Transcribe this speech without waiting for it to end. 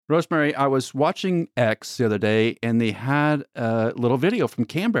Rosemary, I was watching X the other day, and they had a little video from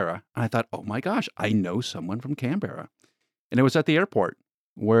Canberra. And I thought, oh my gosh, I know someone from Canberra. And it was at the airport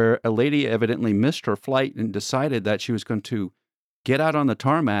where a lady evidently missed her flight and decided that she was going to get out on the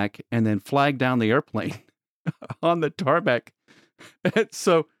tarmac and then flag down the airplane on the tarmac. And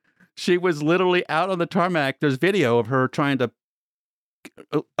so she was literally out on the tarmac. There's video of her trying to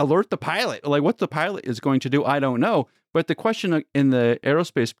alert the pilot. Like, what the pilot is going to do, I don't know. But the question in the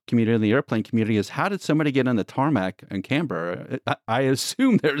aerospace community, in the airplane community, is how did somebody get on the tarmac in Canberra? I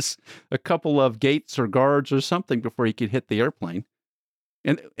assume there's a couple of gates or guards or something before you could hit the airplane.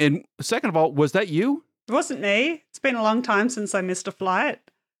 And second of all, was that you? It wasn't me. It's been a long time since I missed a flight.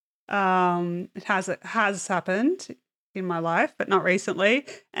 It has happened in my life, but not recently.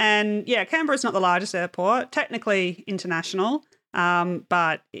 And yeah, Canberra's not the largest airport, technically international.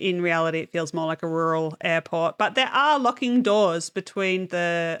 But in reality, it feels more like a rural airport. But there are locking doors between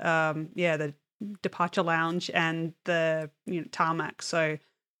the departure lounge and the tarmac. So a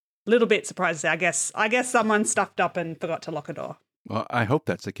little bit surprised there. I guess someone stuffed up and forgot to lock a door. Well, I hope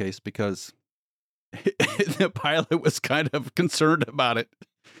that's the case because the pilot was kind of concerned about it.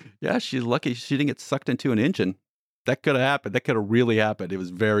 Yeah, she's lucky she didn't get sucked into an engine. That could have happened. That could have really happened. It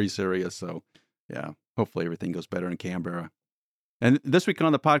was very serious. So yeah, hopefully everything goes better in Canberra. And this week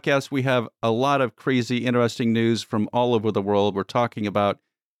on the podcast, we have a lot of crazy, interesting news from all over the world. We're talking about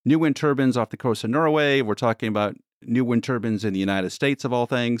new wind turbines off the coast of Norway. We're talking about new wind turbines in the United States, of all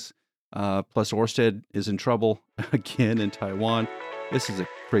things. Plus, Orsted is in trouble again in Taiwan. This is a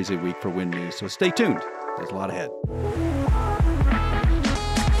crazy week for wind news, so stay tuned. There's a lot ahead.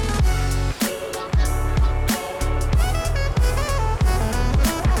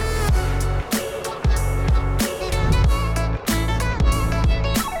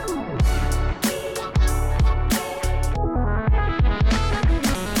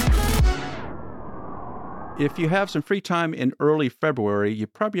 If you have some free time in early February, you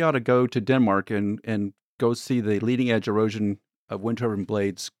probably ought to go to Denmark and go see the Leading Edge Erosion of Wind Turbine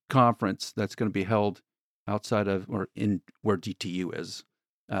Blades conference that's going to be held outside of or in where DTU is.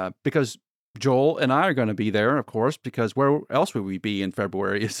 Because Joel and I are going to be there, of course, because where else would we be in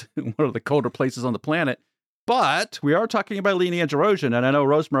February is one of the colder places on the planet. But we are talking about leading edge erosion, and I know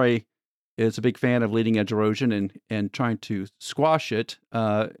Rosemary is a big fan of leading edge erosion and trying to squash it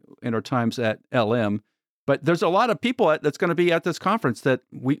in her times at LM. But there's a lot of people that's going to be at this conference that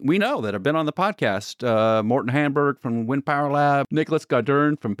we know that have been on the podcast. Morten Hamburg from Wind Power Lab, Nicholas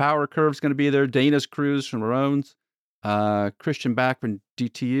Gaudern from Power Curve is going to be there, Dana's Cruz from Maroons, Christian Back from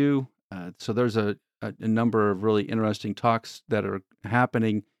DTU. So there's a number of really interesting talks that are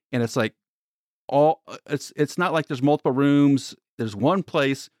happening, and it's like it's not like there's multiple rooms. There's one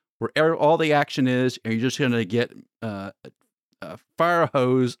place where all the action is, and you're just going to get a fire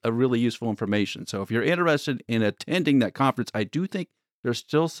hose of really useful information. So if you're interested in attending that conference, I do think there's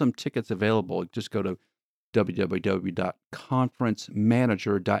still some tickets available. Just go to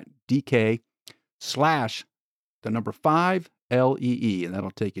www.conferencemanager.dk/5LEE, and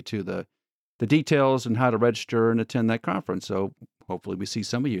that'll take you to the details and how to register and attend that conference. So hopefully we see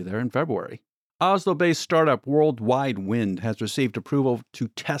some of you there in February. Oslo-based startup Worldwide Wind has received approval to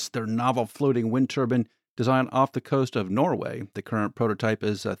test their novel floating wind turbine designed off the coast of Norway. The current prototype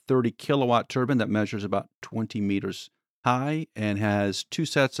is a 30-kilowatt turbine that measures about 20 meters high and has two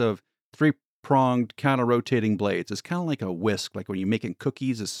sets of three-pronged counter-rotating blades. It's kind of like a whisk, like when you're making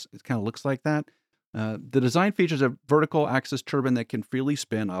cookies, it kind of looks like that. The design features a vertical axis turbine that can freely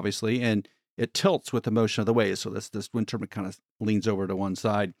spin, obviously, and it tilts with the motion of the waves. So this wind turbine kind of leans over to one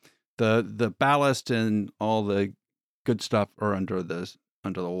side. The ballast and all the good stuff are under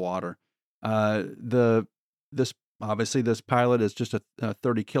the water. This pilot is just a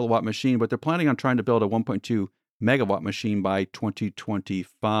 30 kilowatt machine, but they're planning on trying to build a 1.2 megawatt machine by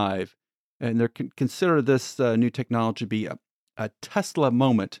 2025. And they're consider this new technology to be a Tesla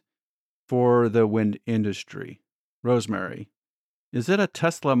moment for the wind industry. Rosemary, is it a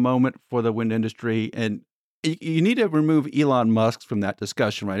Tesla moment for the wind industry? And you need to remove Elon Musk from that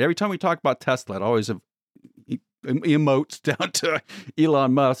discussion, right? Every time we talk about Tesla, it always emotes down to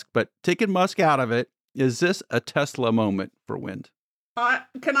Elon Musk, but taking Musk out of it, is this a Tesla moment for wind?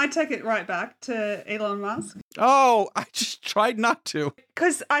 Can I take it right back to Elon Musk? Oh, I just tried not to.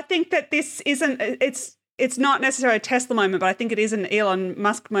 Because I think that this it's not necessarily a Tesla moment, but I think it is an Elon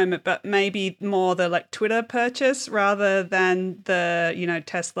Musk moment, but maybe more the like Twitter purchase rather than the,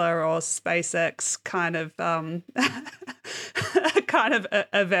 Tesla or SpaceX kind of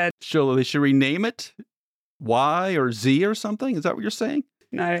event. Sure, they should rename it Y or Z or something? Is that what you're saying?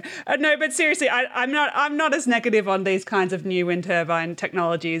 No, but seriously, I'm not as negative on these kinds of new wind turbine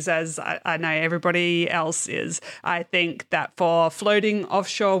technologies as I know everybody else is. I think that for floating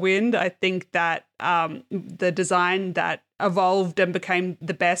offshore wind, I think that the design that evolved and became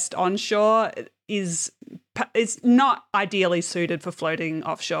the best onshore is not ideally suited for floating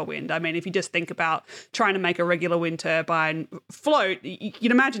offshore wind. I mean, if you just think about trying to make a regular wind turbine float,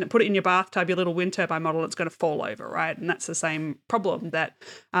 you'd imagine it, put it in your bathtub, your little wind turbine model, it's going to fall over, right? And that's the same problem that,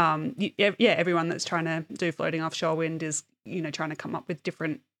 everyone that's trying to do floating offshore wind is, trying to come up with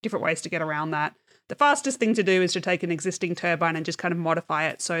different ways to get around that. The fastest thing to do is to take an existing turbine and just kind of modify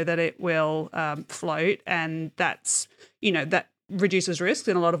it so that it will float. And that's, that reduces risks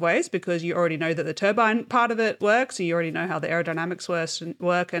in a lot of ways because you already know that the turbine part of it works. So you already know how the aerodynamics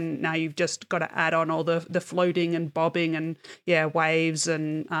work. And now you've just got to add on all the floating and bobbing and, waves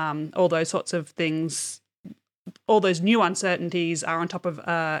and all those sorts of things. All those new uncertainties are on top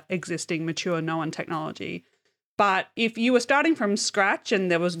of existing mature known technology. But if you were starting from scratch and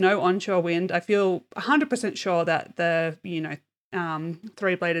there was no onshore wind, I feel 100% sure that the,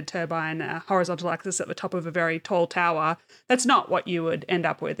 three-bladed turbine, horizontal axis at the top of a very tall tower, that's not what you would end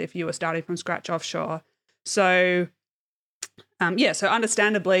up with if you were starting from scratch offshore. So, so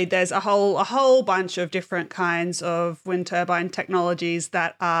understandably, there's a whole bunch of different kinds of wind turbine technologies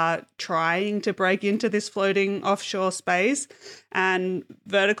that are trying to break into this floating offshore space, and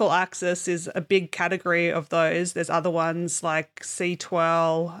vertical axis is a big category of those. There's other ones like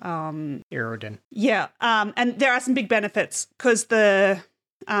C12, Aerodyn. Yeah, and there are some big benefits because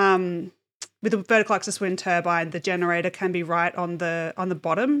with a vertical axis wind turbine, the generator can be right on the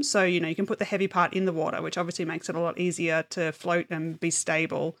bottom. So, you can put the heavy part in the water, which obviously makes it a lot easier to float and be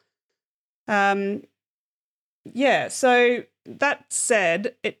stable. So that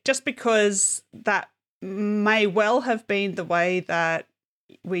said, just because that may well have been the way that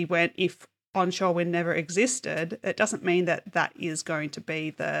we went if onshore wind never existed, it doesn't mean that that is going to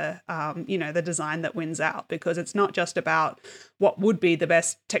be the design that wins out, because it's not just about what would be the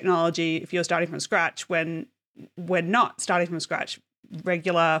best technology if you're starting from scratch when we're not starting from scratch.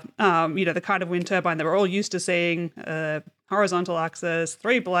 Regular, the kind of wind turbine that we're all used to seeing, horizontal axis,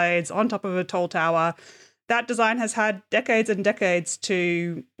 3 blades on top of a tall tower, that design has had decades and decades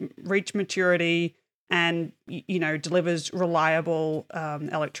to reach maturity and, delivers reliable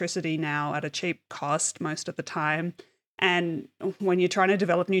electricity now at a cheap cost most of the time. And when you're trying to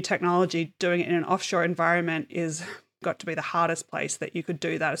develop new technology, doing it in an offshore environment is got to be the hardest place that you could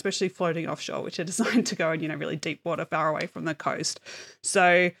do that, especially floating offshore, which are designed to go in, really deep water far away from the coast.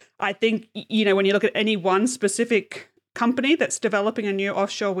 So I think, when you look at any one specific company that's developing a new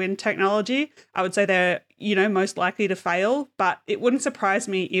offshore wind technology, I would say they're, most likely to fail, but it wouldn't surprise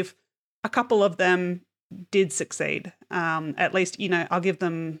me if a couple of them did succeed. At least, I'll give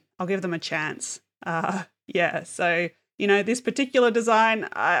them a chance. So, this particular design,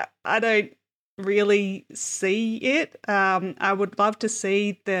 I don't really see it. I would love to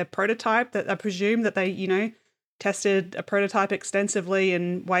see the prototype. That I presume that they, tested a prototype extensively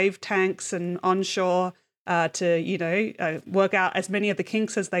in wave tanks and onshore to, work out as many of the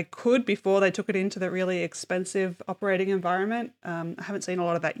kinks as they could before they took it into the really expensive operating environment. I haven't seen a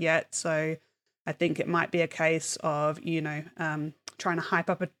lot of that yet. So I think it might be a case of, trying to hype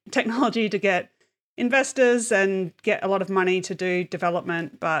up a technology to get investors and get a lot of money to do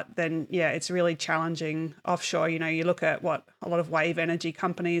development. But then, it's really challenging offshore. You look at what a lot of wave energy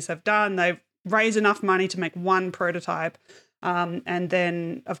companies have done. They've raised enough money to make one prototype. And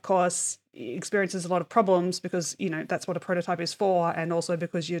then, of course, experiences a lot of problems because, that's what a prototype is for. And also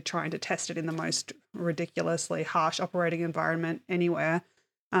because you're trying to test it in the most ridiculously harsh operating environment anywhere.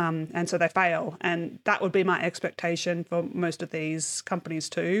 And so they fail. And that would be my expectation for most of these companies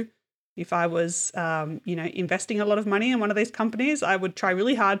too. If I was, investing a lot of money in one of these companies, I would try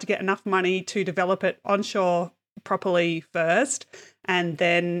really hard to get enough money to develop it onshore properly first, and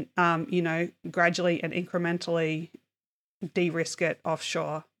then, gradually and incrementally de-risk it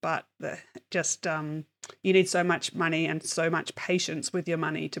offshore. But you need so much money and so much patience with your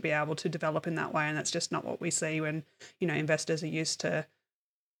money to be able to develop in that way. And that's just not what we see when, investors are used to,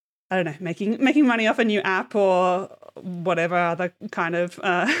 I don't know, making money off a new app or whatever other kind of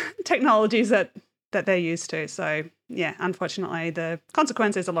technologies that they're used to. So unfortunately, the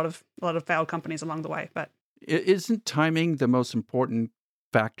consequence is a lot of failed companies along the way. But isn't timing the most important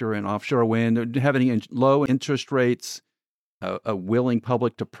factor in offshore wind? Having low interest rates, a willing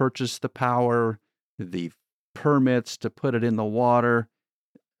public to purchase the power, the permits to put it in the water,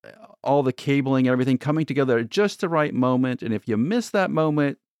 all the cabling, everything coming together at just the right moment. And if you miss that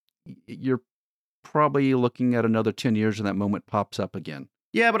moment, you're probably looking at another 10 years and that moment pops up again.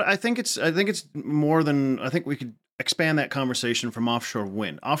 Yeah, but I think it's more than, I think we could expand that conversation from offshore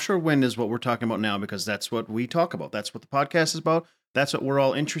wind. Offshore wind is what we're talking about now because that's what we talk about. That's what the podcast is about. That's what we're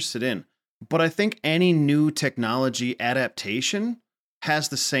all interested in. But I think any new technology adaptation has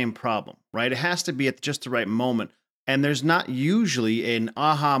the same problem, right? It has to be at just the right moment. And there's not usually an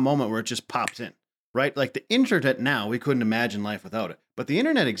aha moment where it just pops in, right? Like the internet now, we couldn't imagine life without it. But the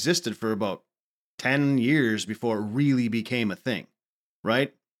internet existed for about 10 years before it really became a thing,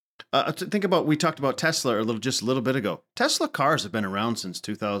 right? Think about, we talked about Tesla just a little bit ago. Tesla cars have been around since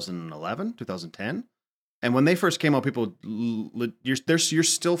 2011, 2010. And when they first came out, people, you're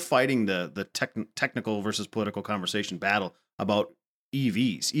still fighting the technical versus political conversation battle about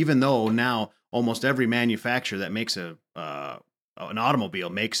EVs, even though now almost every manufacturer that makes an automobile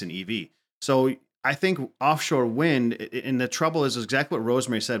makes an EV. So I think offshore wind, and the trouble is exactly what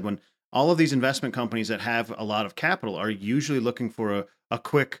Rosemary said, when all of these investment companies that have a lot of capital are usually looking for a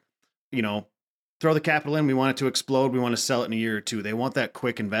quick, throw the capital in, we want it to explode, we want to sell it in a year or two. They want that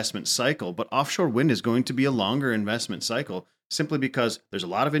quick investment cycle. But offshore wind is going to be a longer investment cycle simply because there's a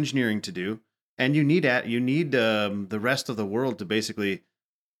lot of engineering to do, and you need the rest of the world to basically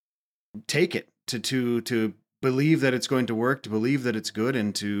take it to believe that it's going to work, to believe that it's good,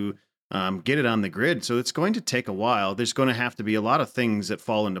 and to get it on the grid. So it's going to take a while. There's going to have to be a lot of things that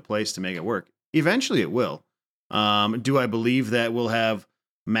fall into place to make it work. Eventually it will. Do I believe that we'll have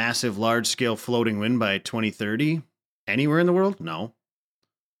massive, large-scale floating wind by 2030 anywhere in the world? No.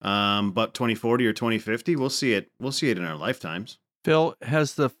 But 2040 or 2050, we'll see it. We'll see it in our lifetimes. Phil,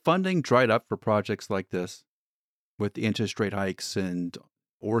 has the funding dried up for projects like this with the interest rate hikes and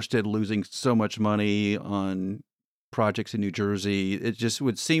Orsted losing so much money on projects in New Jersey? It just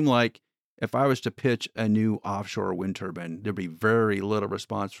would seem like if I was to pitch a new offshore wind turbine, there'd be very little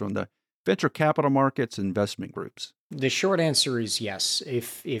response from the venture capital markets and investment groups. The short answer is yes.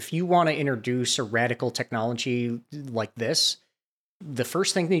 If you want to introduce a radical technology like this, the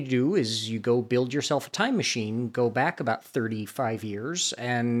first thing you do is you go build yourself a time machine, go back about 35 years,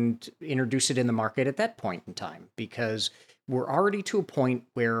 and introduce it in the market at that point in time. Because we're already to a point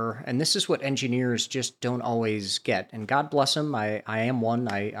where, and this is what engineers just don't always get, and God bless them, I am one,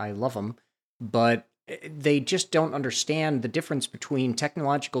 I love them, but they just don't understand the difference between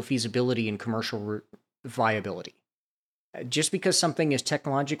technological feasibility and commercial viability. Just because something is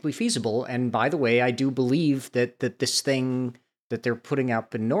technologically feasible, and by the way, I do believe that this thing that they're putting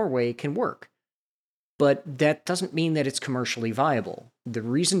up in Norway can work, but that doesn't mean that it's commercially viable. The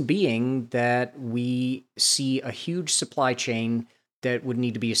reason being that we see a huge supply chain that would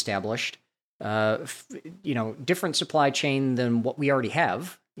need to be established, different supply chain than what we already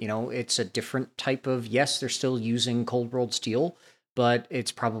have. It's a different type of, yes, they're still using cold rolled steel, but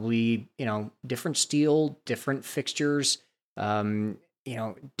it's probably, different steel, different fixtures,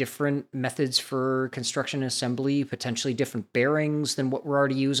 different methods for construction and assembly, potentially different bearings than what we're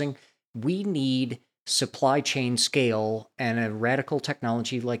already using. We need supply chain scale, and a radical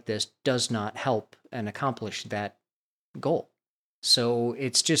technology like this does not help and accomplish that goal. So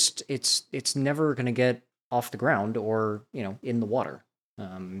it's just, it's never going to get off the ground or, in the water.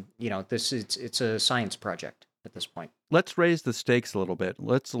 It's a science project at this point. Let's raise the stakes a little bit.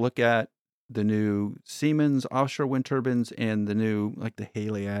 Let's look at the new Siemens offshore wind turbines and the new, like the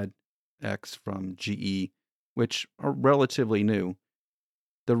Haliade X from GE, which are relatively new.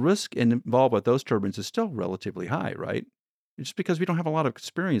 The risk involved with those turbines is still relatively high, right? Just because we don't have a lot of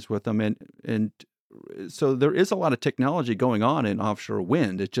experience with them. And so there is a lot of technology going on in offshore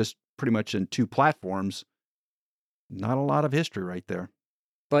wind. It's just pretty much in two platforms. Not a lot of history right there.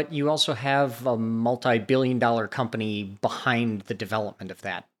 But you also have a multi-billion-dollar company behind the development of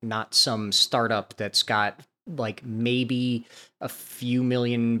that, not some startup that's got like maybe a few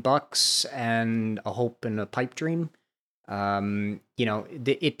 $1,000,000 and a hope and a pipe dream.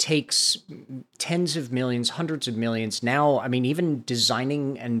 It takes tens of millions, hundreds of millions. Now, I mean, even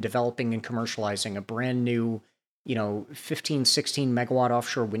designing and developing and commercializing a brand new, 15, 16 megawatt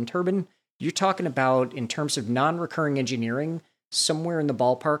offshore wind turbine, you're talking about, in terms of non-recurring engineering, somewhere in the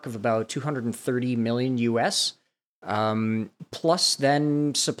ballpark of about 230 million US, plus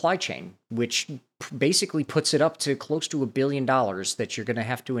then supply chain, which basically puts it up to close to $1 billion that you're going to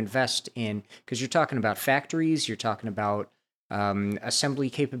have to invest in, because you're talking about factories, you're talking about assembly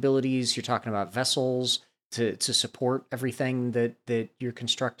capabilities, you're talking about vessels to support everything that you're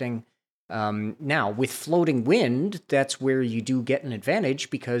constructing. Now, with floating wind, that's where you do get an advantage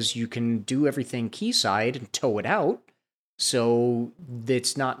because you can do everything quayside and tow it out. So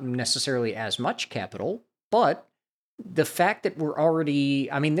it's not necessarily as much capital, but the fact that we're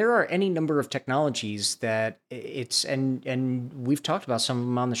already, I mean, there are any number of technologies that and we've talked about some of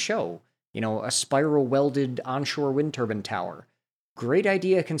them on the show. A spiral welded onshore wind turbine tower. Great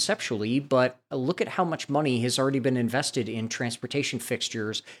idea conceptually, but look at how much money has already been invested in transportation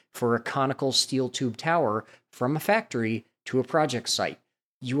fixtures for a conical steel tube tower from a factory to a project site.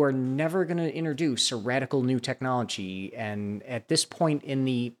 You are never going to introduce a radical new technology, and at this point in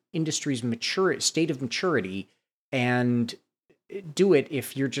the industry's state of maturity, and do it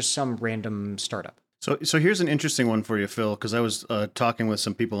if you're just some random startup. So here's an interesting one for you, Phil, because I was talking with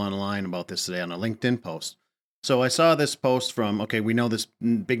some people online about this today on a LinkedIn post. So I saw this post from, we know this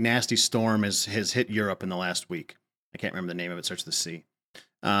big nasty storm has hit Europe in the last week. I can't remember the name of it, starts with a C.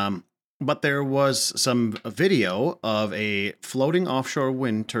 But there was some video of a floating offshore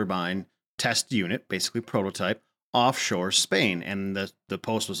wind turbine test unit, basically prototype, offshore Spain. And the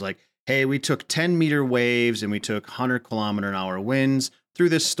post was like, hey, we took 10-meter waves and we took 100-kilometer-an-hour winds through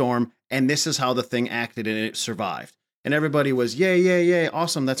this storm, and this is how the thing acted and it survived. And everybody was, yay,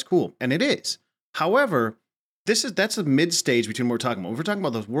 awesome, that's cool. And it is. However, that's a mid-stage between what we're talking about. We're talking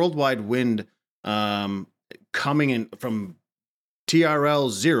about the worldwide wind coming in from TRL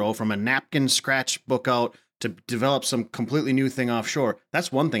 0, from a napkin scratch book out to develop some completely new thing offshore.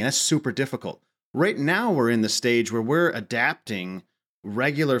 That's one thing. That's super difficult. Right now, we're in the stage where we're adapting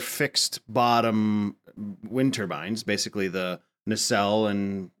regular fixed bottom wind turbines, basically the nacelle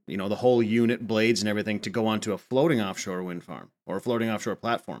and the whole unit, blades and everything, to go onto a floating offshore wind farm or a floating offshore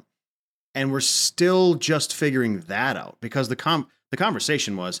platform. And we're still just figuring that out, because the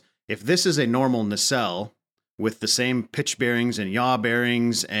conversation was, if this is a normal nacelle with the same pitch bearings and yaw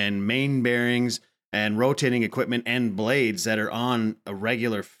bearings and main bearings and rotating equipment and blades that are on a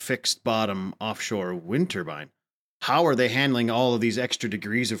regular fixed bottom offshore wind turbine, how are they handling all of these extra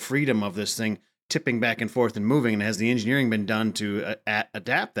degrees of freedom of this thing tipping back and forth and moving? And has the engineering been done to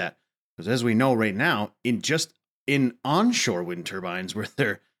adapt that? Because as we know right now, in onshore wind turbines where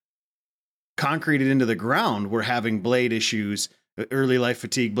they're concreted into the ground, we're having blade issues, early life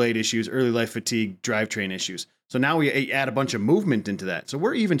fatigue blade issues, early life fatigue drivetrain issues. So now we add a bunch of movement into that. So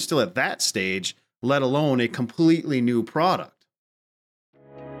we're even still at that stage, let alone a completely new product.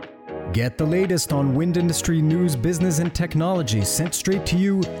 Get the latest on wind industry news, business, and technology sent straight to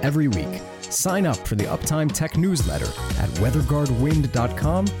you every week. Sign up for the Uptime Tech newsletter at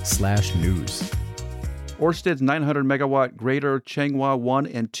weatherguardwind.com/news. Orsted's 900-megawatt Greater Changhua 1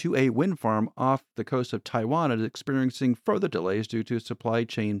 and 2A wind farm off the coast of Taiwan is experiencing further delays due to supply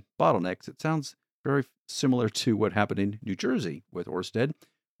chain bottlenecks. It sounds very similar to what happened in New Jersey with Orsted.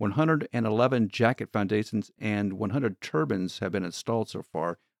 111 jacket foundations and 100 turbines have been installed so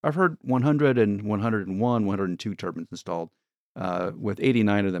far. I've heard 100 and 101, 102 turbines installed, with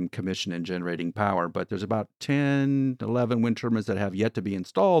 89 of them commissioned and generating power. But there's about 10, 11 wind turbines that have yet to be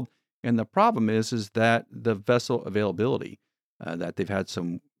installed. And the problem is that the vessel availability, that they've had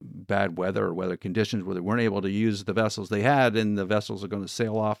some bad weather or weather conditions where they weren't able to use the vessels they had, and the vessels are going to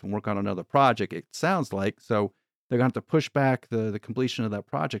sail off and work on another project, it sounds like. So they're going to have to push back the completion of that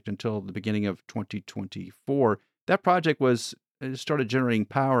project until the beginning of 2024. That project started generating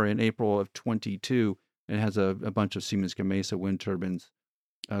power in April of 22 and has a bunch of Siemens Gamesa wind turbines.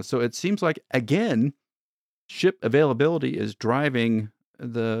 So it seems like, again, ship availability is driving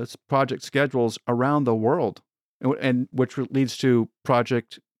the project schedules around the world, and which leads to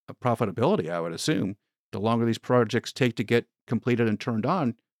project profitability, I would assume. The longer these projects take to get completed and turned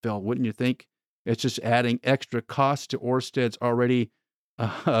on, Phil, wouldn't you think it's just adding extra cost to Orsted's already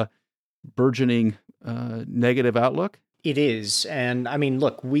burgeoning negative outlook? It is. And I mean,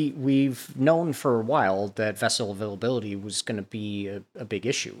 look, we've known for a while that vessel availability was going to be a big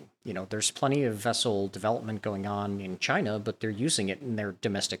issue. There's plenty of vessel development going on in China, but they're using it in their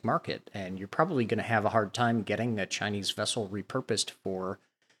domestic market. And you're probably going to have a hard time getting a Chinese vessel repurposed for,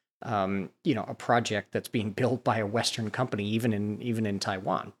 a project that's being built by a Western company, even in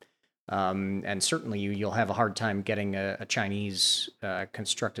Taiwan. And certainly you'll have a hard time getting a Chinese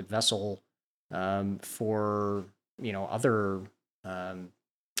constructed vessel for other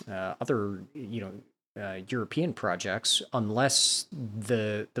European projects, unless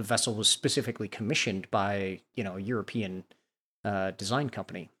the vessel was specifically commissioned by a European design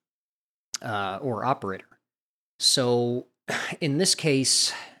company or operator. So in this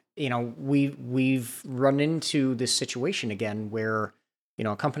case, we've run into this situation again where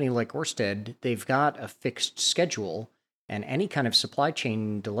a company like Orsted, they've got a fixed schedule, and any kind of supply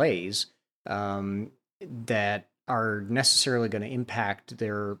chain delays that are necessarily going to impact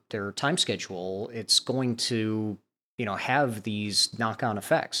their time schedule, it's going to have these knock-on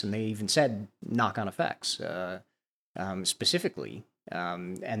effects, and they even said knock-on effects. specifically.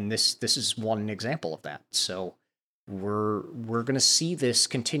 And this is one example of that. So we're going to see this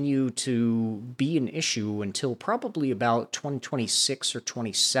continue to be an issue until probably about 2026 or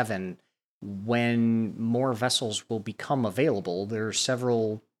 27, when more vessels will become available. There are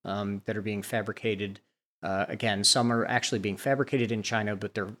several that are being fabricated. Again, some are actually being fabricated in China,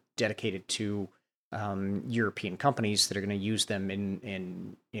 but they're dedicated to European companies that are going to use them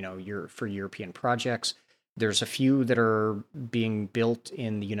in for European projects. There's a few that are being built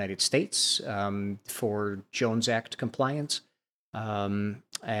in the United States for Jones Act compliance. And,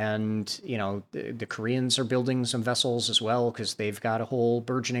 the Koreans are building some vessels as well because they've got a whole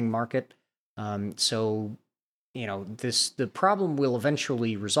burgeoning market. The problem will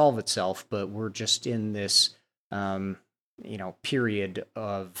eventually resolve itself, but we're just in this, period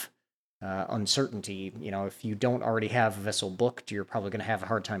of uncertainty. If you don't already have a vessel booked, you're probably going to have a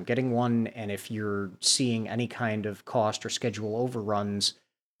hard time getting one. And if you're seeing any kind of cost or schedule overruns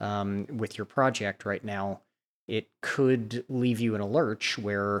with your project right now, it could leave you in a lurch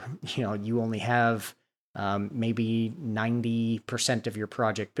where, you only have maybe 90% of your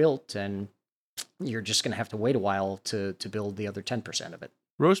project built, and you're just going to have to wait a while to build the other 10% of it.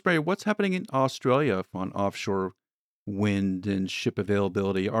 Rosemary, what's happening in Australia on offshore wind and ship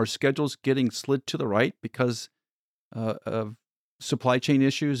availability? Are schedules getting slid to the right because of supply chain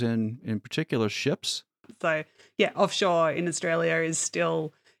issues and in particular ships? So offshore in Australia is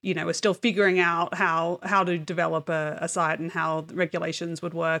still, we're still figuring out how to develop a site and how the regulations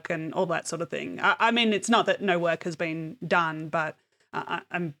would work and all that sort of thing. I mean, it's not that no work has been done, but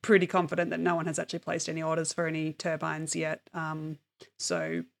I'm pretty confident that no one has actually placed any orders for any turbines yet. I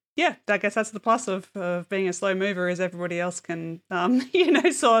guess that's the plus of being a slow mover, is everybody else can,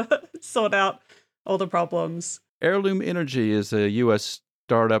 sort out all the problems. AirLoom Energy is a U.S.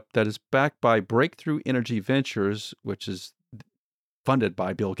 startup that is backed by Breakthrough Energy Ventures, which is funded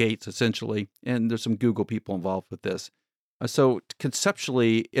by Bill Gates, essentially, and there's some Google people involved with this. So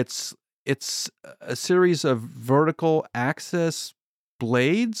conceptually, it's a series of vertical access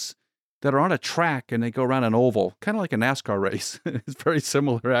blades that are on a track and they go around an oval, kind of like a NASCAR race. It's very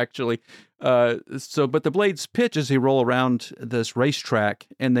similar, actually. But the blades pitch as they roll around this racetrack,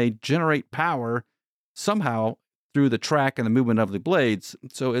 and they generate power somehow through the track and the movement of the blades.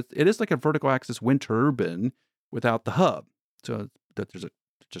 So it is like a vertical axis wind turbine without the hub. So that there's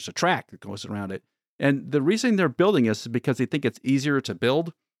just a track that goes around it. And the reason they're building this is because they think it's easier to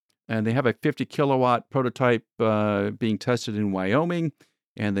build. And they have a 50 kilowatt prototype being tested in Wyoming,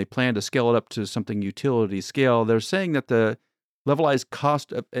 and they plan to scale it up to something utility scale. They're saying that the levelized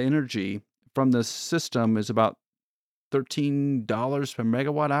cost of energy from this system is about $13 per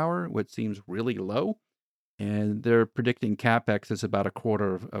megawatt hour, which seems really low. And they're predicting CapEx is about a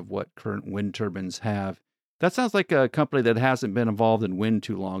quarter of what current wind turbines have. That sounds like a company that hasn't been involved in wind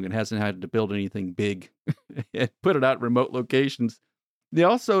too long and hasn't had to build anything big and put it out in remote locations. They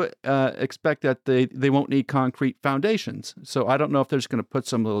also expect that they won't need concrete foundations. So I don't know if they're just going to put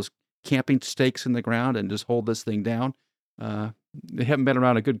some of those camping stakes in the ground and just hold this thing down. They haven't been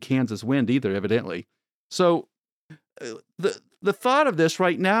around a good Kansas wind either, evidently. So the thought of this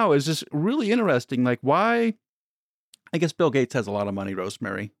right now is just really interesting. Like, why? I guess Bill Gates has a lot of money,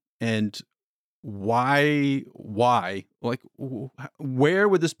 Rosemary, and why? Like, where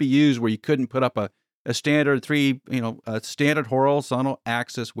would this be used where you couldn't put up a standard standard horizontal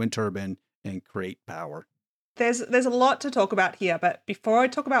axis wind turbine and create power? There's a lot to talk about here, but before I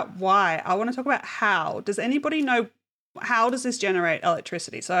talk about why, I want to talk about how. Does anybody know, how does this generate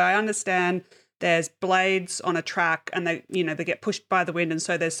electricity? So I understand there's blades on a track and they get pushed by the wind, and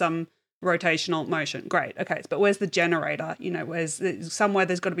so there's some rotational motion. Great. Okay. But where's the generator? Somewhere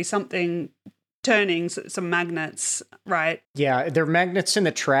there's got to be something turning, some magnets, right? Yeah, there are magnets in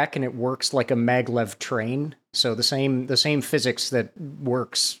the track, and it works like a maglev train. So the same physics that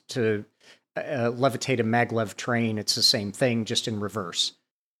works to levitate a maglev train, it's the same thing, just in reverse.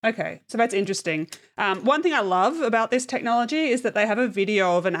 Okay, so that's interesting. One thing I love about this technology is that they have a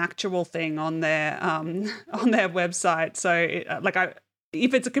video of an actual thing on their website. So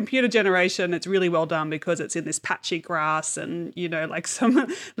if it's a computer generation, it's really well done because it's in this patchy grass and,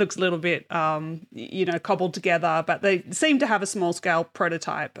 some looks a little bit, cobbled together, but they seem to have a small scale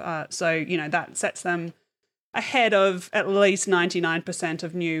prototype. So that sets them ahead of at least 99%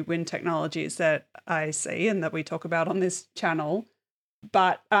 of new wind technologies that I see and that we talk about on this channel.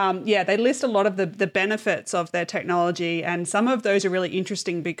 But they list a lot of the benefits of their technology, and some of those are really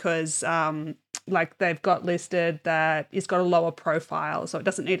interesting because they've got listed that it's got a lower profile, so it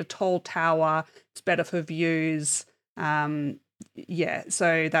doesn't need a tall tower. It's better for views. yeah,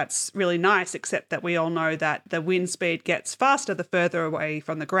 so that's really nice, except that we all know that the wind speed gets faster the further away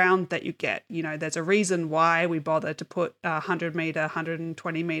from the ground that you get. You know, there's a reason why we bother to put 100-meter,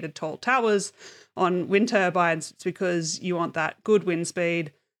 120-meter tall towers on wind turbines. It's because you want that good wind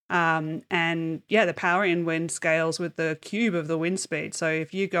speed. And yeah, the power in wind scales with the cube of the wind speed. So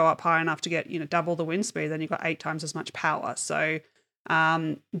if you go up high enough to get, double the wind speed, then you've got 8 times as much power. So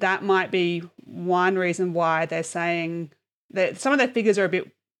that might be one reason why they're saying that some of their figures are a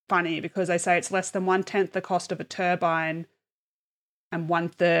bit funny, because they say it's less than 1/10 the cost of a turbine and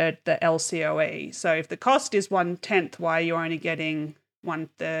 1/3 the LCOE. So if the cost is 1/10, why are you only getting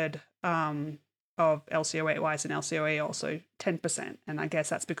 1/3 of LCOE? Why is an LCOE also 10%? And I guess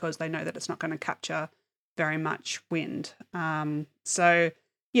that's because they know that it's not going to capture very much wind. So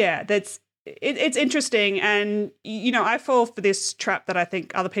yeah, it's interesting. And, I fall for this trap that I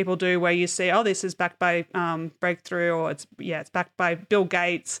think other people do, where you see, oh, this is backed by Breakthrough, or it's backed by Bill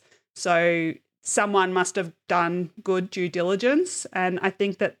Gates. So someone must have done good due diligence. And I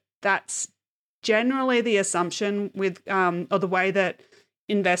think that that's generally the assumption with, or the way that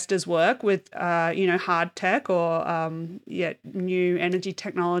investors work with, hard tech or, new energy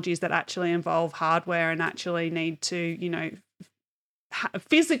technologies that actually involve hardware and actually need to,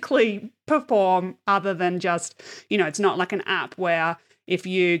 physically perform, other than just, it's not like an app where if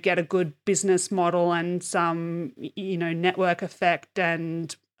you get a good business model and some, network effect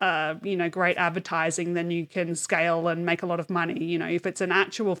and, great advertising, then you can scale and make a lot of money. If it's an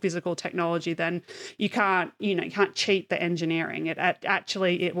actual physical technology, then you can't cheat the engineering.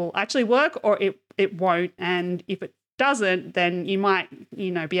 It will actually work, or it won't. And if it doesn't, then you might,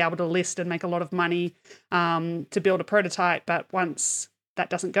 be able to list and make a lot of money to build a prototype. But once that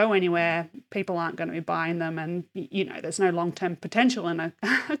doesn't go anywhere, people aren't going to be buying them. And, there's no long-term potential in a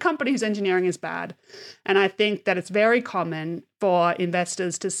company whose engineering is bad. And I think that it's very common for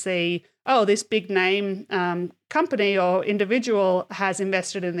investors to see, oh, this big name company or individual has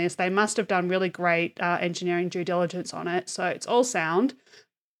invested in this. They must have done really great engineering due diligence on it. So it's all sound.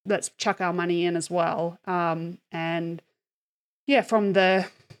 Let's chuck our money in as well. And yeah, from the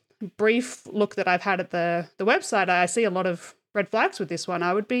brief look that I've had at the website, I see a lot of red flags with this one.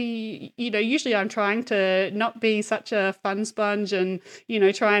 I would be, usually I'm trying to not be such a fun sponge and,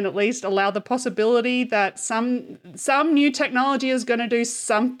 try and at least allow the possibility that some new technology is going to do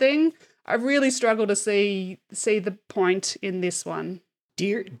something. I really struggle to see the point in this one.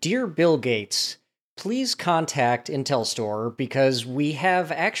 Dear Bill Gates, please contact Intel Store, because we have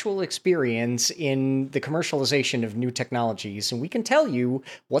actual experience in the commercialization of new technologies, and we can tell you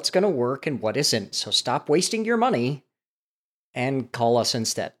what's going to work and what isn't. So stop wasting your money and call us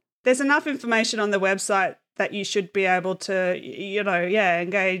instead. There's enough information on the website that you should be able to,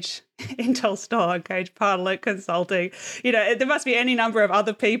 engage Intel Store, engage Parlock Consulting. There must be any number of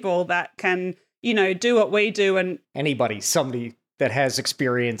other people that can, do what we do. And somebody that has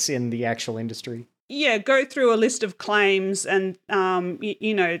experience in the actual industry. Yeah, go through a list of claims and,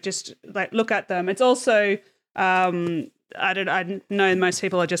 just like look at them. It's also, I know most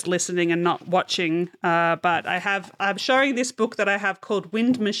people are just listening and not watching, but I'm showing this book that I have called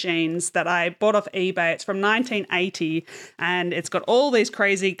Wind Machines that I bought off eBay. It's from 1980, and it's got all these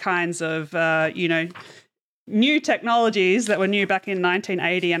crazy kinds of, new technologies that were new back in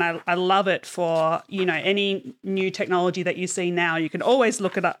 1980. And I love it for, any new technology that you see now. You can always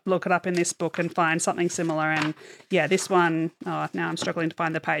look it up in this book and find something similar. And yeah, this one, now I'm struggling to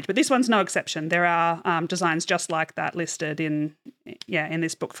find the page, but this one's no exception. There are designs just like that listed in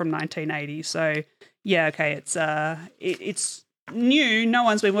this book from 1980. So yeah, okay, it's new. No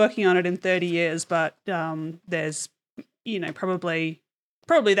one's been working on it in 30 years, but there's,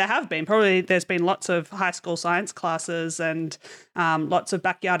 Probably there have been. Probably there's been lots of high school science classes and lots of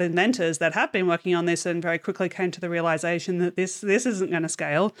backyard inventors that have been working on this and very quickly came to the realization that this isn't going to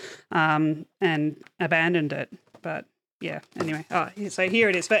scale and abandoned it. But yeah, anyway. So here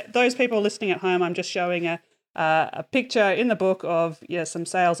it is. For those people listening at home, I'm just showing a picture in the book of some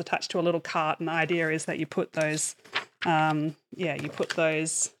sails attached to a little cart, and the idea is that you put those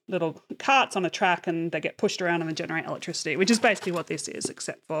little carts on a track and they get pushed around and they generate electricity, which is basically what this is,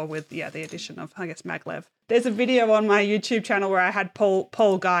 except for with the addition of, I guess, maglev. There's a video on my YouTube channel where I had Paul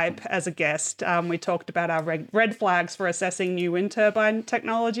Geib as a guest. We talked about our red flags for assessing new wind turbine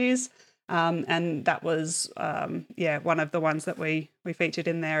technologies. And that was, one of the ones that we featured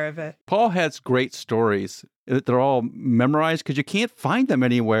in there. Paul has great stories. They're all memorized because you can't find them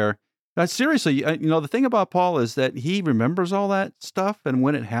anywhere. Seriously, the thing about Paul is that he remembers all that stuff and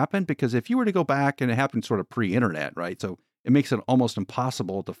when it happened, because if you were to go back, and it happened sort of pre-internet, right? So it makes it almost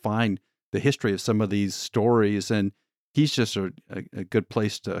impossible to find the history of some of these stories. And he's just a good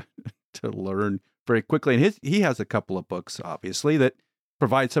place to learn very quickly. And he has a couple of books, obviously, that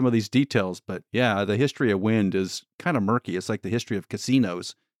provide some of these details. But yeah, the history of wind is kind of murky. It's like the history of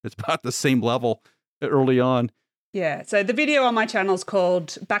casinos. It's about the same level early on. Yeah. So the video on my channel is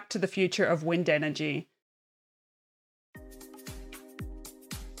called Back to the Future of Wind Energy.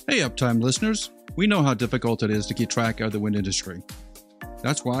 Hey, Uptime listeners. We know how difficult it is to keep track of the wind industry.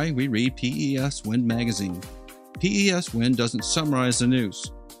 That's why we read PES Wind magazine. PES Wind doesn't summarize the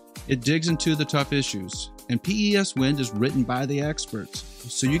news. It digs into the tough issues, and PES Wind is written by the experts,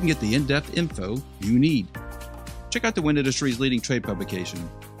 so you can get the in-depth info you need. Check out the wind industry's leading trade publication,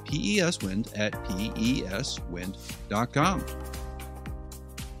 PES Wind, at peswind.com.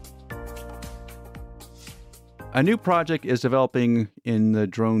 A new project is developing in the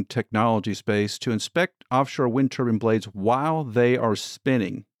drone technology space to inspect offshore wind turbine blades while they are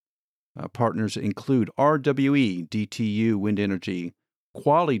spinning. Partners include RWE, DTU Wind Energy,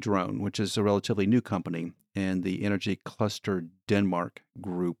 Quali Drone, which is a relatively new company, and the Energy Cluster Denmark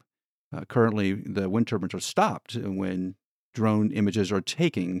group. Currently, the wind turbines are stopped when drone images are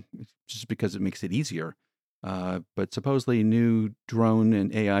taken, just because it makes it easier. But supposedly, new drone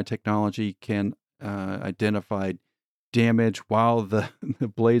and AI technology can identify damage while the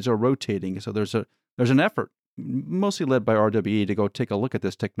blades are rotating. So there's an effort, mostly led by RWE, to go take a look at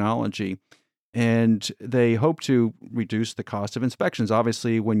this technology. And they hope to reduce the cost of inspections.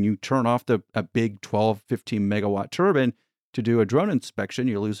 Obviously, when you turn off a big 12, 15 megawatt turbine to do a drone inspection,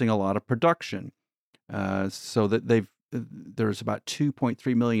 you're losing a lot of production. So that there's about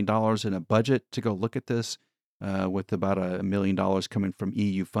 $2.3 million in a budget to go look at this, with about $1 million coming from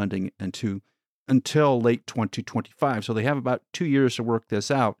EU funding until late 2025. So they have about 2 years to work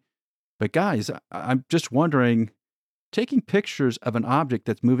this out. But guys, I'm just wondering, taking pictures of an object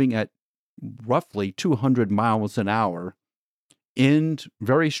that's moving at roughly 200 miles an hour in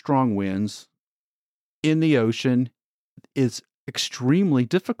very strong winds in the ocean is extremely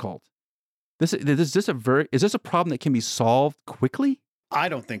difficult. Is this a problem that can be solved quickly? I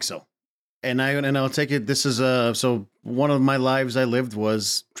don't think so. And I'll take it. This is so one of my lives I lived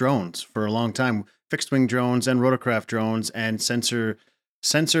was drones for a long time, fixed wing drones and rotorcraft drones and sensor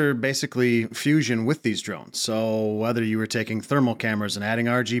basically fusion with these drones. So whether you were taking thermal cameras and adding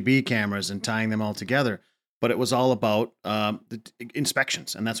RGB cameras and tying them all together, but it was all about the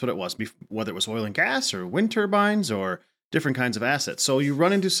inspections, and that's what it was. Whether it was oil and gas or wind turbines or different kinds of assets. So you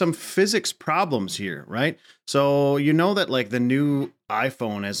run into some physics problems here, right? So you know that like the new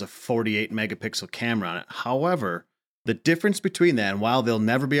iPhone has a 48 megapixel camera on it. However, the difference between that, and while they'll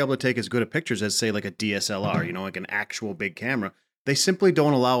never be able to take as good of pictures as say like a DSLR, like an actual big camera, they simply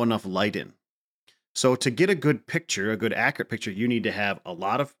don't allow enough light in. So to get a good picture, a good accurate picture, you need to have a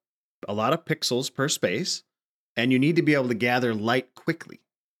lot of pixels per space, and you need to be able to gather light quickly.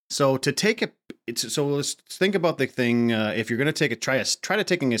 So to take so let's think about the thing. If you're going to try to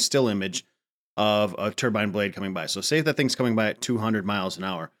taking a still image of a turbine blade coming by. So say that thing's coming by at 200 miles an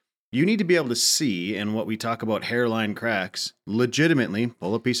hour. You need to be able to see, and what we talk about hairline cracks, legitimately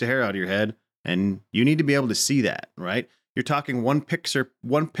pull a piece of hair out of your head, and you need to be able to see that, right? You're talking one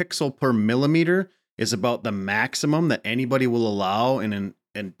pixel per millimeter is about the maximum that anybody will allow in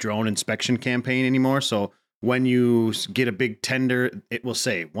a drone inspection campaign anymore. So when you get a big tender, it will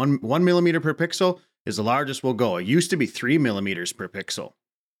say 1 millimeter per pixel is the largest we'll go. It used to be 3 millimeters per pixel.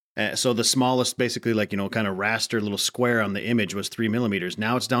 So the smallest, basically like, kind of raster little square on the image was 3 millimeters.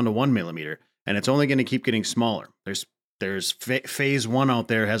 Now it's down to 1 millimeter, and it's only going to keep getting smaller. There's phase 1 out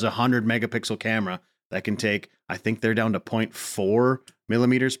there has a 100 megapixel camera that can take, I think they're down to 0.4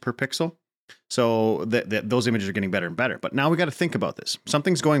 millimeters per pixel. So those images are getting better and better. But now we got to think about this.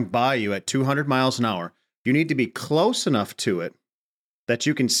 Something's going by you at 200 miles an hour. You need to be close enough to it that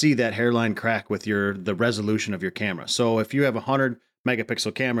you can see that hairline crack with the resolution of your camera. So if you have a 100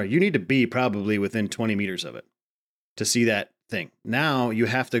 megapixel camera, you need to be probably within 20 meters of it to see that thing. Now you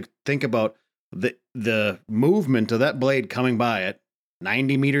have to think about the movement of that blade coming by at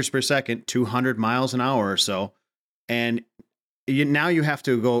 90 meters per second, 200 miles an hour or so. And now you have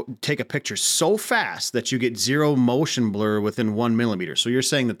to go take a picture so fast that you get zero motion blur within 1 millimeter. So you're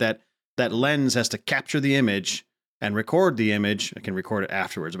saying that lens has to capture the image and record the image. It can record it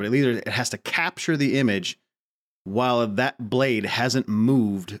afterwards, but it has to capture the image while that blade hasn't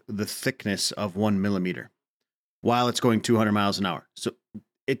moved the thickness of 1 millimeter while it's going 200 miles an hour. So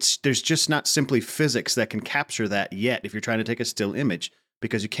there's just not simply physics that can capture that yet if you're trying to take a still image,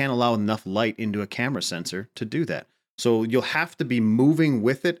 because you can't allow enough light into a camera sensor to do that. So you'll have to be moving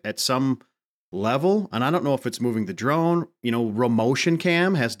with it at some level. And I don't know if it's moving the drone. Romotion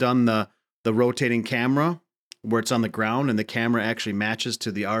Cam has done the rotating camera where it's on the ground and the camera actually matches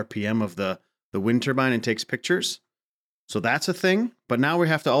to the RPM of the wind turbine and takes pictures. So that's a thing. But now we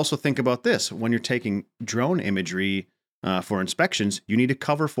have to also think about this. When you're taking drone imagery for inspections, you need to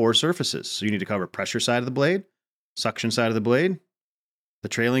cover 4 surfaces. So you need to cover pressure side of the blade, suction side of the blade, the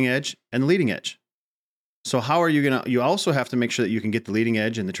trailing edge, and the leading edge. So how are you going to, you also have to make sure that you can get the leading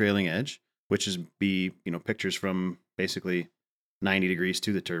edge and the trailing edge, which is pictures from basically 90 degrees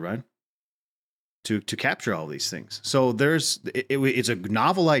to the turbine to capture all these things. So it's a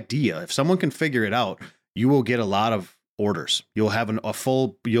novel idea. If someone can figure it out, you will get a lot of orders. You'll have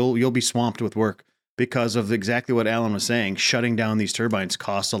you'll be swamped with work because of exactly what Alan was saying. Shutting down these turbines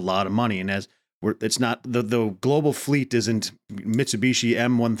costs a lot of money. And it's not the global fleet isn't Mitsubishi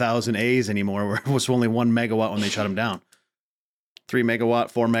M1000As anymore, where it was only 1 megawatt when they shut them down. 3 megawatt,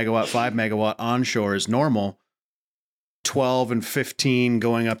 4 megawatt, 5 megawatt onshore is normal. 12 and 15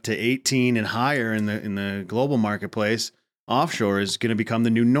 going up to 18 and higher in the global marketplace. Offshore is going to become the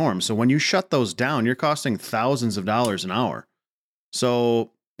new norm. So when you shut those down, you're costing thousands of dollars an hour.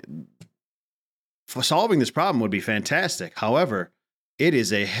 So for solving this problem would be fantastic. However, it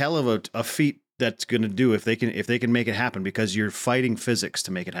is a hell of a feat that's going to do if they can make it happen, because you're fighting physics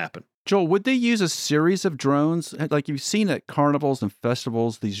to make it happen. Joel, would they use a series of drones? Like you've seen at carnivals and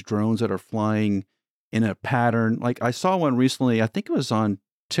festivals, these drones that are flying in a pattern. Like I saw one recently, I think it was on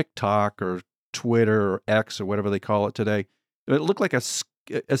TikTok or Twitter or X or whatever they call it today. It looked like a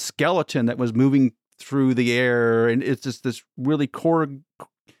skeleton that was moving through the air. And it's just this really coordinated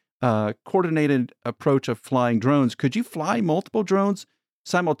approach of flying drones. Could you fly multiple drones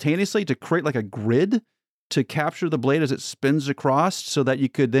simultaneously to create like a grid to capture the blade as it spins across, so that you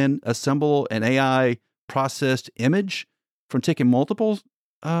could then assemble an AI processed image from taking multiple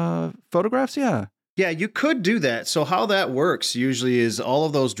photographs? Yeah, you could do that. So how that works usually is all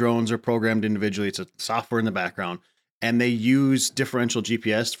of those drones are programmed individually. It's a software in the background, and they use differential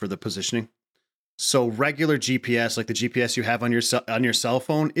GPS for the positioning. So regular GPS, like the GPS you have on your cell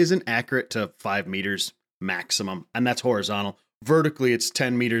phone, isn't accurate to 5 meters maximum, and that's horizontal. Vertically, it's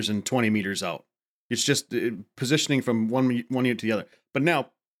 10 meters and 20 meters out. It's just positioning from one unit to the other. But now,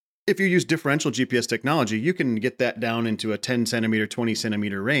 if you use differential GPS technology, you can get that down into a 10 centimeter, 20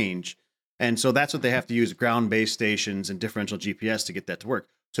 centimeter range. And so that's what they have to use, ground-based stations and differential GPS to get that to work.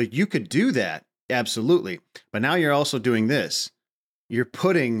 So you could do that, absolutely. But now you're also doing this. You're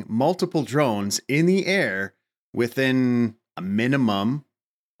putting multiple drones in the air within a minimum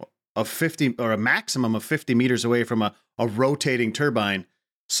of 50 or a maximum of 50 meters away from a rotating turbine.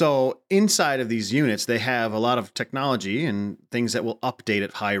 So inside of these units, they have a lot of technology and things that will update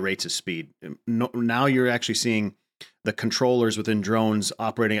at high rates of speed. Now you're actually seeing the controllers within drones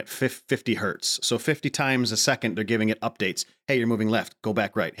operating at 50 hertz. So 50 times a second, they're giving it updates. Hey, you're moving left, go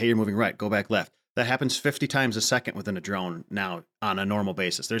back right. Hey, you're moving right, go back left. That happens 50 times a second within a drone now on a normal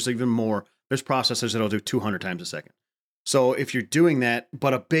basis. There's even more. There's processors that'll do 200 times a second. So if you're doing that,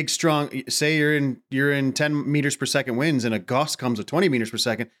 but a big, strong, say you're in 10 meters per second winds and a gust comes at 20 meters per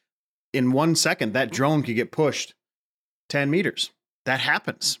second, in 1 second, that drone could get pushed 10 meters. That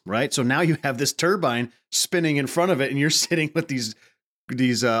happens, right? So now you have this turbine spinning in front of it, and you're sitting with these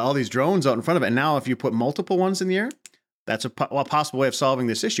all these drones out in front of it. And now if you put multiple ones in the air, that's a possible way of solving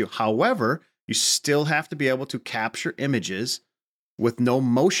this issue. However, you still have to be able to capture images with no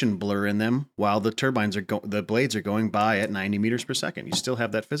motion blur in them while the the blades are going by at 90 meters per second. You still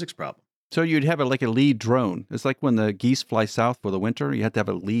have that physics problem. So you'd have like a lead drone. It's like when the geese fly south for the winter, you have to have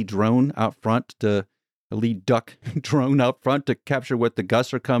a lead drone out front, a lead duck drone out front to capture what the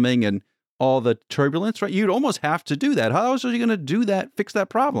gusts are coming and all the turbulence, right? You'd almost have to do that. How else are you going to do that, fix that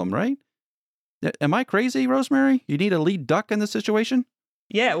problem, right? Am I crazy, Rosemary? You need a lead duck in this situation?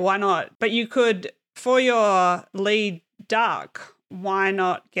 Yeah, why not? But you could, for your lead duck, why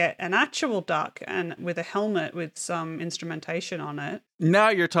not get an actual duck and with a helmet with some instrumentation on it? Now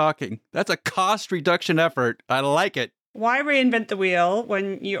you're talking. That's a cost reduction effort. I like it. Why reinvent the wheel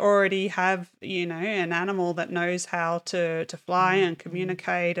when you already have, an animal that knows how to fly and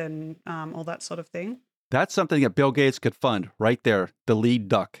communicate and all that sort of thing? That's something that Bill Gates could fund right there. The lead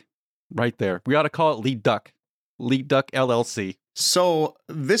duck. Right there. We ought to call it Lead Duck. Lead Duck LLC. So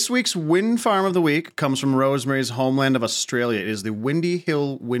this week's wind farm of the week comes from Rosemary's homeland of Australia. It is the Windy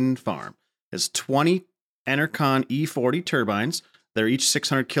Hill Wind Farm. It's 20 Enercon E40 turbines. They're each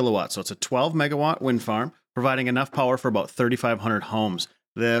 600 kilowatts. So it's a 12 megawatt wind farm, providing enough power for about 3,500 homes.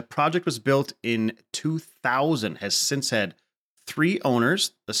 The project was built in 2000, has since had 3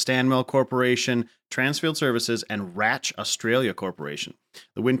 owners, the Stanwell Corporation, Transfield Services, and Ratch Australia Corporation.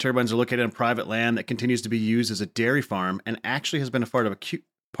 The wind turbines are located on private land that continues to be used as a dairy farm and actually has been a part of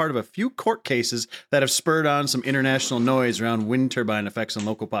part of a few court cases that have spurred on some international noise around wind turbine effects on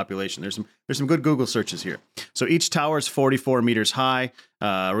local population. There's some good Google searches here. So each tower is 44 meters high,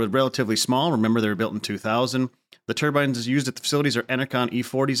 relatively small. Remember, they were built in 2000. The turbines used at the facilities are Enercon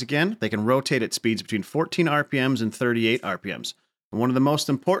E40s again. They can rotate at speeds between 14 RPMs and 38 RPMs. And one of the most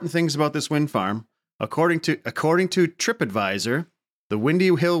important things about this wind farm, according to TripAdvisor, the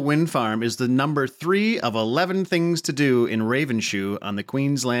Windy Hill Wind Farm is the number 3 of 11 things to do in Ravenshoe on the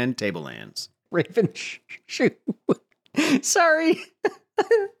Queensland Tablelands. Ravenshoe. Sorry.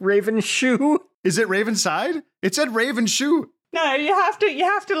 Ravenshoe. Is it Ravenside? It said Ravenshoe. No, you have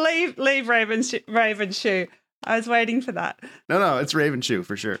to leave Ravenshoe. I was waiting for that. No, it's Ravenshoe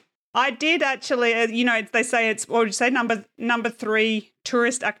for sure. I did actually, they say it's, what would you say, number 3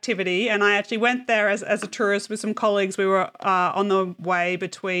 tourist activity. And I actually went there as a tourist with some colleagues. We were on the way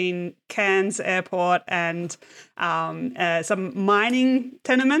between Cairns Airport and some mining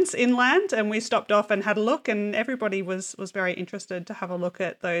tenements inland. And we stopped off and had a look, and everybody was very interested to have a look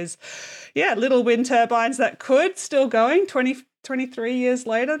at those, little wind turbines that could still going 23 years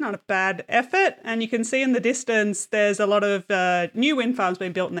later, not a bad effort. And you can see in the distance there's a lot of new wind farms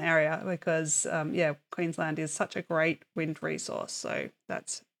being built in the area because, Queensland is such a great wind resource. So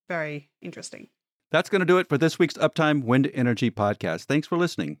that's very interesting. That's going to do it for this week's Uptime Wind Energy Podcast. Thanks for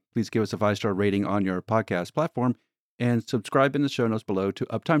listening. Please give us a 5-star rating on your podcast platform and subscribe in the show notes below to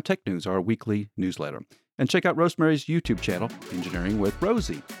Uptime Tech News, our weekly newsletter. And check out Rosemary's YouTube channel, Engineering with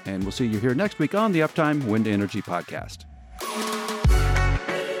Rosie. And we'll see you here next week on the Uptime Wind Energy Podcast.